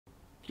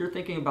you're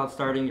thinking about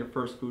starting your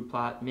first food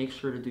plot, make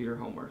sure to do your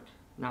homework.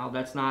 Now,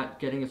 that's not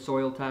getting a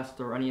soil test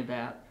or any of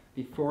that.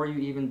 Before you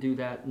even do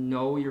that,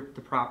 know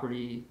the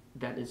property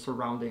that is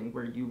surrounding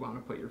where you want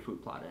to put your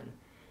food plot in.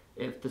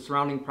 If the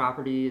surrounding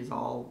property is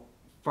all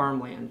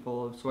farmland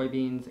full of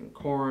soybeans and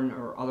corn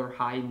or other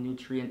high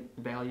nutrient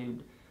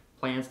valued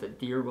plants that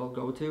deer will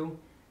go to,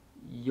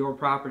 your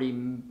property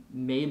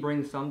may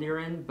bring some deer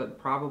in, but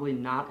probably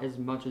not as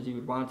much as you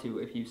would want to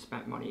if you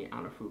spent money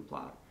on a food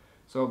plot.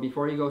 So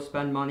before you go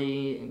spend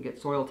money and get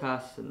soil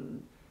tests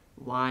and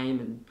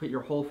lime and put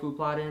your whole food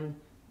plot in,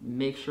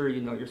 make sure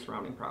you know your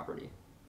surrounding property.